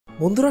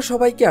বন্ধুরা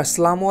সবাইকে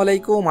আসসালামু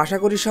আলাইকুম। আশা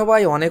করি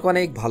সবাই অনেক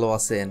অনেক ভালো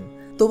আছেন।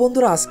 তো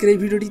বন্ধুরা আজকের এই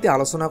ভিডিওটিতে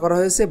আলোচনা করা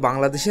হয়েছে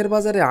বাংলাদেশের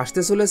বাজারে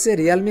আসতে চলেছে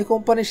রিয়েলমি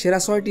কোম্পানির সেরা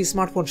 ৬টি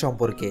স্মার্টফোন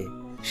সম্পর্কে।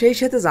 সেই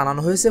সাথে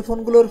জানানো হয়েছে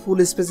ফোনগুলোর ফুল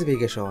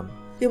স্পেসিফিকেশন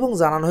এবং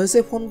জানানো হয়েছে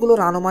ফোনগুলোর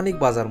আনুমানিক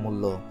বাজার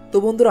মূল্য। তো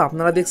বন্ধুরা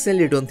আপনারা দেখছেন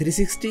লিটন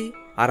 360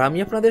 আর আমি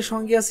আপনাদের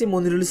সঙ্গে আছি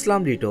মনিরুল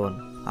ইসলাম লিটন।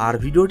 আর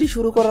ভিডিওটি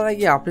শুরু করার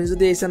আগে আপনি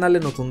যদি এই চ্যানেলে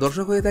নতুন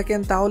দর্শক হয়ে থাকেন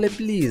তাহলে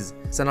প্লিজ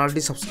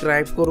চ্যানেলটি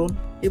সাবস্ক্রাইব করুন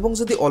এবং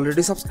যদি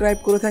অলরেডি সাবস্ক্রাইব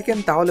করে থাকেন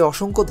তাহলে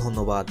অসংখ্য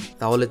ধন্যবাদ।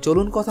 তাহলে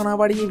চলুন কথা না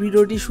বাড়িয়ে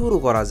ভিডিওটি শুরু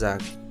করা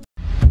যাক।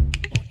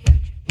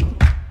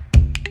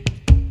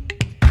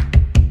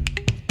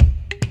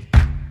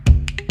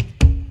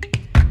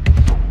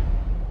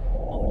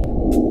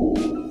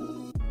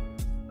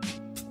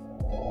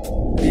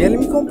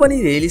 রিয়েলমি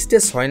কোম্পানির এই লিস্টে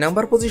 ৬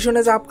 নম্বর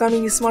পজিশনে যে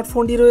আপকামিং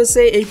স্মার্টফোনটি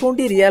রয়েছে এই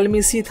ফোনটি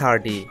রিয়েলমি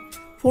C30।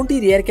 ফোনটি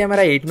rear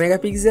camera 8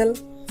 megapixel,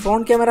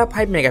 front camera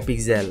 5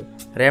 megapixel,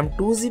 RAM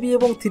 2GB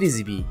এবং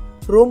 3GB,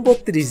 রোম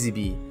 32GB।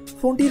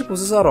 ফোনটির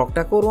processor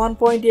octa-core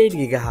 1.8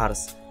 GHz,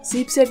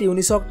 chipset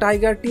Unisoc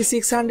tiger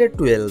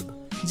T612,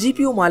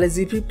 GPU মালে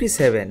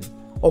G57,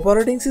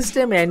 অপারেটিং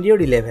সিস্টেম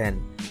অ্যান্ড্রয়েড 11।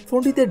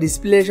 ফোনটিতে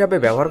ডিসপ্লে হিসাবে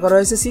ব্যবহার করা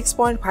হয়েছে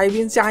 6.5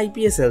 ইঞ্চি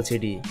IPS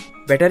LCD,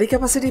 battery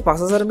capacity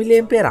 5000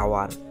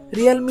 mAh।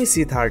 Realme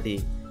C30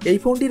 এই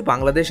ফোনটির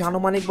বাংলাদেশ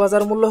আনুমানিক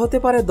বাজার মূল্য হতে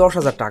পারে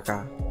 10,000 টাকা।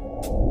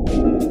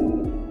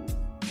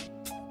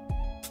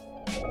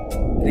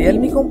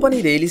 রিয়েলমি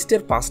কোম্পানির এই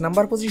লিস্টের 5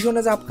 নম্বর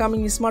পজিশনে যে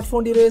আপকামিং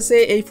স্মার্টফোনটি রয়েছে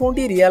এই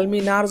ফোনটি রিয়েলমি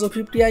নার্জো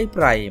 50i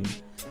প্রাইম।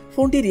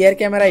 ফোনটি rear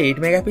camera 8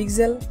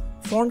 megapixel,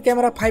 front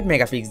camera 5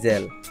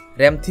 megapixel,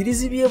 RAM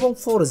 3GB এবং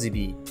 4GB,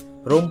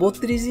 রোম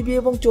 32GB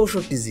এবং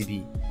 64GB।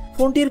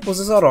 ফোনটির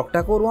processor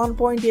octa-core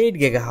 1.8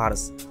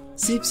 GHz,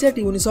 chipset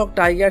Unisoc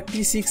tiger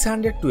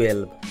T612,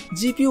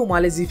 GPU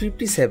মালে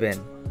G57,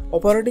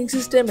 অপারেটিং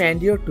সিস্টেম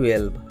অ্যান্ড্রয়েড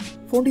 12।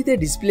 ফোনটিতে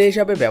ডিসপ্লে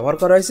হিসাবে ব্যবহার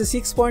করা হয়েছে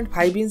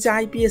 6.5 ইঞ্চি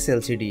IPS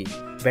LCD,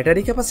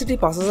 battery capacity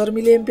 5000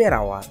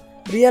 mAh।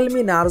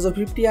 Realme Narzo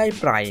 50i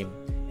prime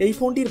এই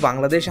ফোনটির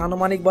বাংলাদেশ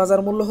আনুমানিক বাজার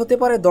মূল্য হতে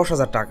পারে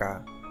 10,000 টাকা।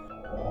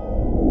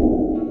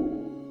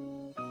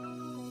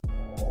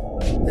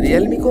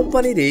 রিয়েলমি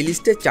কোম্পানির এই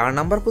লিস্টে 4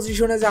 নম্বর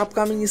পজিশনে যে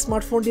আপকামিং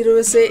স্মার্টফোনটি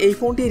রয়েছে এই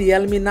ফোনটি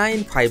রিয়েলমি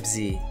 9 5G।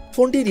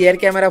 ফোনটি rear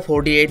camera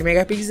 48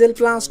 megapixel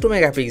plus 2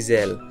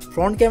 megapixel,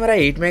 front camera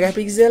 8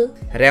 megapixel,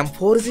 RAM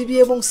 4GB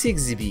এবং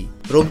 6GB,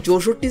 রোম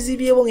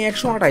 64GB এবং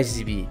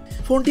 128GB।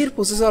 ফোনটির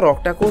processor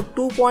octa-core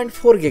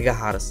 2.4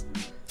 GHz,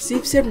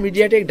 chipset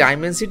MediaTek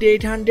Dimensity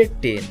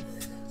 810,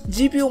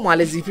 GPU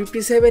মালে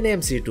G57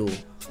 MC2,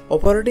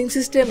 operating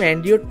system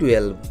Android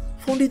 12।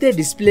 ফোনটিতে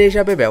ডিসপ্লে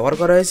হিসাবে ব্যবহার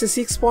করা হয়েছে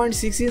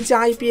 6.6 ইঞ্চি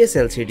IPS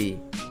LCD,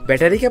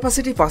 battery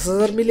capacity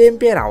 5000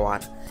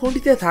 mAh।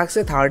 ফোনটিতে থাকছে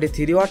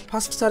 33 watt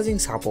fast charging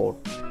support.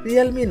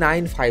 Realme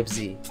 9 5G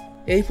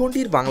এই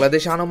ফোনটির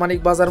বাংলাদেশ আনুমানিক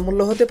বাজার মূল্য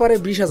হতে পারে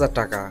 20,000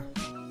 টাকা।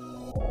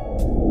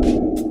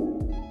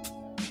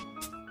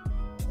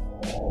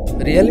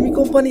 রিয়েলমি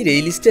কোম্পানির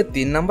এই লিস্টের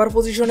 3 নম্বর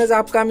পজিশনে যে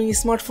আপকামিং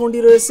স্মার্টফোনটি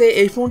রয়েছে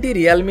এই ফোনটি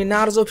রিয়েলমি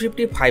নার্জো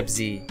 50 5G।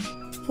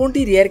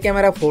 ফোনটি rear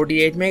camera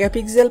 48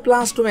 megapixel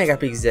plus 2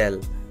 megapixel,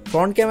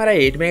 front camera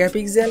 8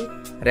 megapixel,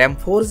 RAM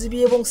 4GB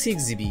এবং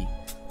 6GB,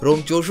 রোম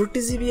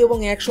 64GB এবং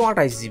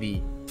 128GB।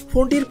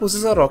 ফোনটির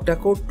processor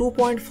octa-core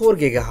 2.4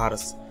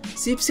 GHz,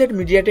 chipset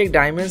MediaTek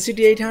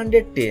Dimensity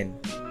 810,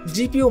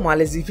 GPU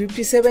মালে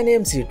G57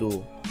 MC2,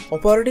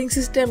 operating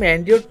system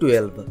Android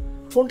 12।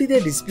 ফোনটিতে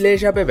ডিসপ্লে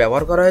হিসাবে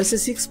ব্যবহার করা হয়েছে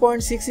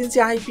 6.6 ইঞ্চি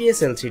IPS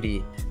LCD,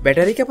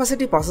 battery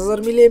capacity 5000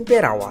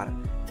 mAh।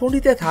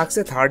 ফোনটিতে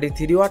থাকছে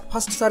 33 watt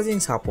fast charging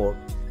support.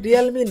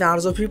 Realme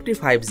Narzo 50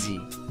 5G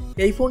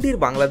এই ফোনটির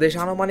বাংলাদেশ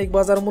আনুমানিক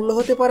বাজার মূল্য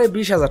হতে পারে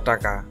 20,000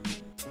 টাকা।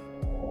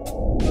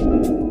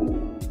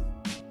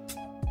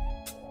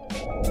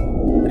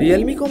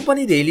 রিয়েলমি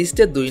কোম্পানির এই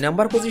লিস্টের 2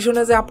 নম্বর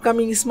পজিশনে যে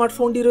আপকামিং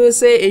স্মার্টফোনটি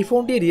রয়েছে এই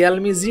ফোনটি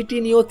রিয়েলমি GT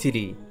Neo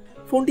 3।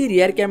 ফোনটি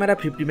rear camera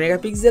 50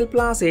 megapixel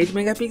plus 8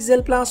 megapixel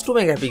plus 2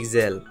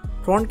 megapixel,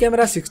 front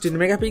camera 16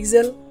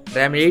 megapixel,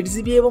 RAM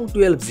 8GB এবং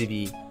 12GB,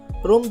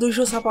 রোম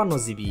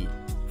 256GB।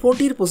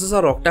 ফোনটির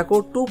processor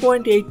octa-core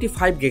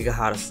 2.85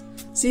 GHz,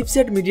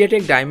 chipset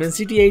MediaTek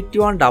Dimensity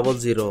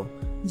 8100,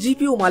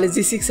 GPU মালে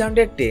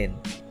G610,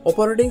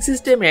 অপারেটিং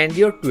সিস্টেম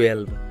অ্যান্ড্রয়েড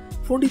 12।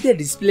 ফোনটিতে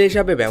ডিসপ্লে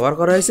হিসাবে ব্যবহার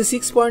করা হয়েছে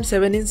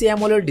 6.7 ইঞ্চি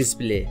AMOLED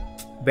display,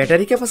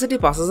 battery capacity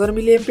 5000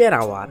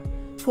 mAh।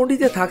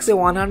 ফোনটিতে থাকছে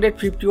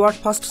 150 watt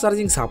fast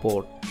charging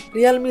support.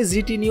 Realme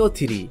GT Neo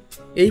 3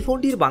 এই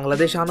ফোনটির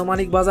বাংলাদেশ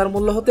আনুমানিক বাজার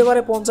মূল্য হতে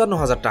পারে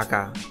 55,000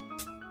 টাকা।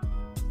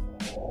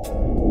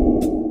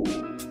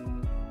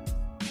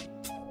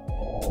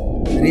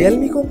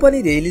 রিয়েলমি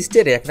কোম্পানির এই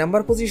লিস্টের 1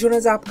 নম্বর পজিশনে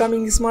যে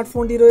আপকামিং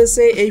স্মার্টফোনটি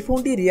রয়েছে এই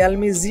ফোনটি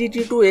রিয়েলমি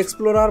GT2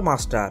 এক্সপ্লোরার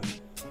মাস্টার।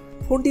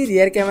 ফোনটি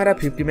rear camera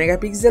 50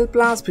 megapixel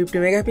plus 50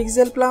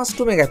 megapixel plus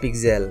 2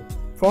 megapixel,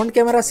 front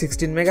camera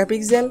 16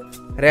 megapixel,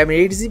 RAM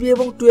 8GB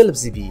এবং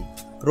 12GB,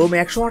 রোম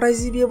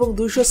 128GB এবং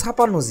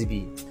 256GB।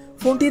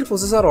 ফোনটির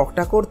processor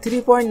octa-core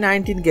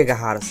 3.19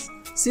 GHz,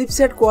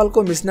 chipset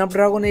Qualcomm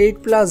Snapdragon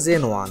 8+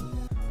 Gen 1,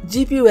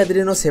 GPU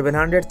Adreno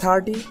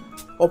 730,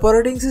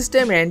 operating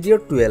system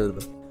Android 12।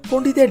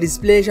 ফোনটিতে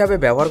display হিসাবে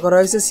ব্যবহার করা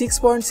হয়েছে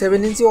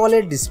 6.7 ইঞ্চি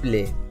OLED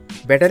display.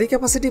 Battery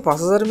capacity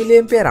 5000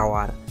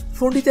 mAh।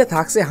 ফোনটিতে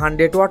থাকছে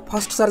 100 watt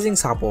fast charging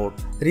support.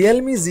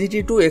 Realme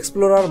GT2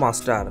 Explorer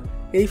master.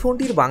 এই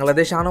ফোনটির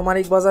বাংলাদেশে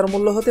আনুমানিক বাজার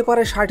মূল্য হতে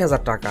পারে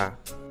 60,000 টাকা।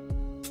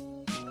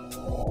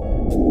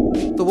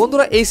 তো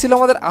বন্ধুরা, এই ছিল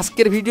আমাদের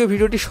আজকের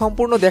ভিডিওটি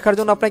সম্পূর্ণ দেখার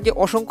জন্য আপনাকে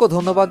অসংখ্য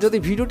ধন্যবাদ। যদি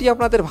ভিডিওটি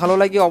আপনাদের ভালো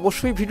লাগে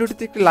অবশ্যই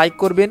ভিডিওটিতে একটি লাইক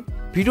করবেন।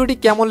 ভিডিওটি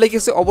কেমন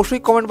লেগেছে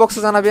অবশ্যই কমেন্ট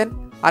বক্সে জানাবেন।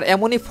 আর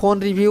এমনই ফোন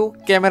রিভিউ,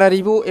 ক্যামেরা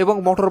রিভিউ এবং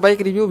মোটর বাইক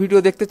রিভিউ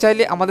ভিডিও দেখতে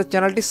চাইলে আমাদের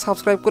চ্যানেলটি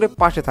সাবস্ক্রাইব করে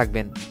পাশে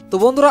থাকবেন। তো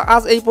বন্ধুরা,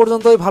 আজ এই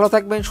পর্যন্তই। ভালো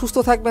থাকবেন, সুস্থ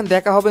থাকবেন।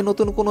 দেখা হবে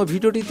নতুন কোনো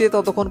ভিডিওটিতে।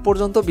 ততক্ষণ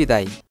পর্যন্ত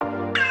বিদায়।